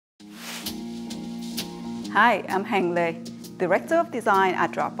Hi, I'm Heng Lei, Director of Design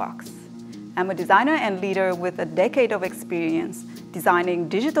at Dropbox. I'm a designer and leader with a decade of experience designing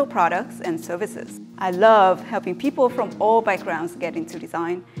digital products and services. I love helping people from all backgrounds get into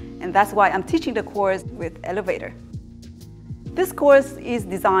design, and that's why I'm teaching the course with ELVTR. This course is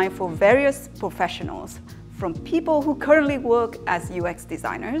designed for various professionals, from people who currently work as UX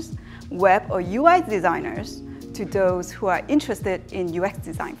designers, web or UI designers, to those who are interested in UX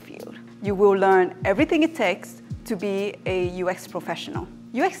design field. You will learn everything it takes to be a UX professional.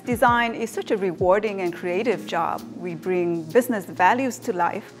 UX design is such a rewarding and creative job. We bring business values to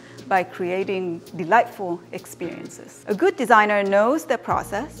life by creating delightful experiences. A good designer knows their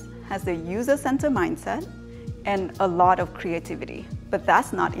process, has a user-centered mindset, and a lot of creativity. But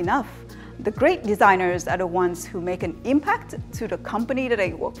that's not enough. The great designers are the ones who make an impact to the company that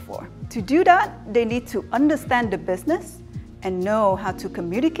they work for. To do that, they need to understand the business and know how to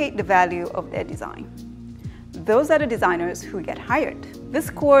communicate the value of their design. Those are the designers who get hired. This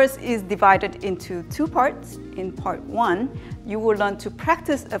course is divided into two parts. In part 1, you will learn to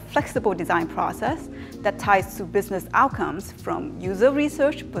practice a flexible design process that ties to business outcomes, from user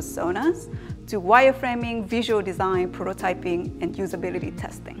research personas to wireframing, visual design, prototyping, and usability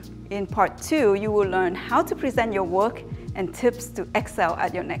testing. In part 2, you will learn how to present your work and tips to excel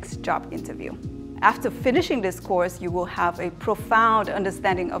at your next job interview. After finishing this course, you will have a profound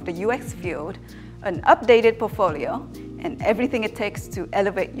understanding of the UX field, an updated portfolio, and everything it takes to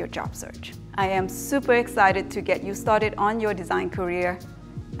elevate your job search. I am super excited to get you started on your design career.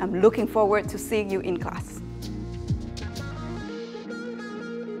 I'm looking forward to seeing you in class.